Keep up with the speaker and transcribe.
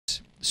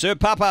Sir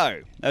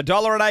Puppo,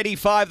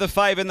 $1.85 the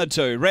fave in the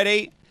 2.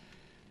 Ready?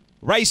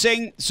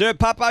 Racing, Sir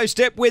Puppo,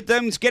 step with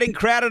them. It's getting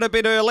crowded a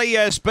bit early.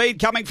 Speed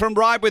coming from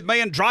Ride With Me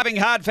and driving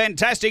hard.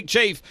 Fantastic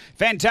Chief.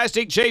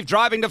 Fantastic Chief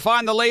driving to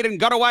find the lead and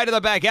got away to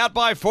the back. Out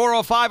by 4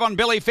 or 5 on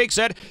Billy Fix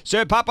It.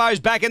 Sir Puppo's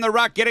back in the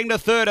ruck, getting to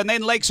third and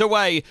then Lex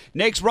away.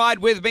 Next Ride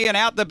With Me and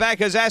out the back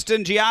is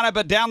Aston Gianna,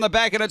 but down the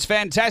back and it's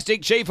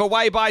Fantastic Chief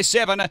away by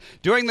 7.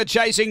 Doing the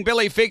chasing,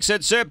 Billy Fix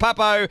It. Sir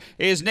Puppo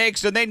is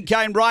next and then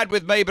came Ride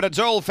With Me, but it's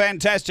all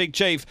Fantastic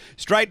Chief.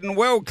 Straight and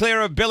well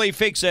clear of Billy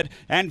Fix It,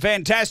 and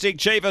Fantastic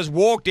Chief has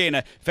walked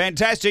in.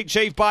 Fantastic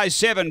Chief by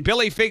 7.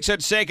 Billy Fix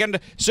It second.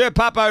 Sir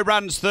Puppo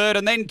runs third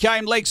and then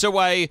came Lex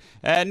away.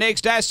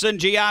 Next Aston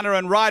Gianna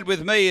and Ride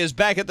With Me is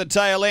back at the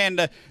tail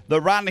end. The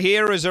run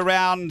here is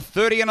around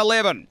 30 and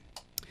 11.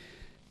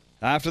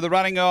 After the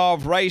running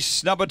of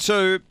race number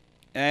 2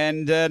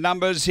 and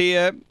numbers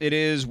here, it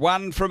is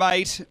 1 from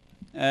 8.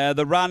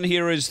 The run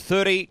here is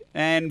 30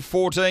 and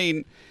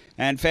 14.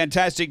 And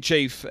Fantastic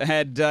Chief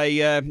had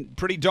a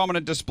pretty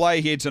dominant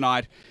display here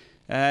tonight.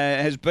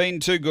 Has been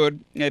too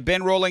good.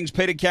 Ben Rawlings,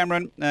 Peter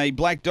Cameron, a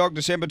Black Dog,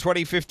 December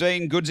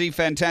 2015. Goodsy,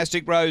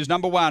 Fantastic Rose,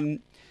 number 1.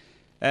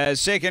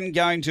 Second,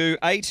 going to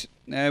 8,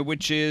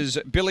 which is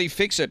Billy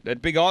Fix It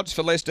at big odds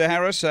for Lester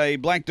Harris, a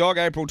Black Dog,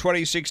 April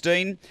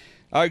 2016.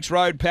 Oaks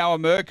Road, Power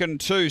Merc, and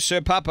 2, Sir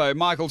Puppo,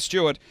 Michael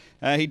Stewart.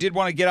 He did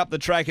want to get up the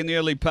track in the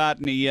early part,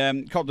 and he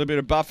copped a bit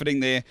of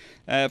buffeting there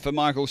for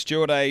Michael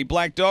Stewart, a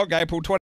Black Dog, April 20.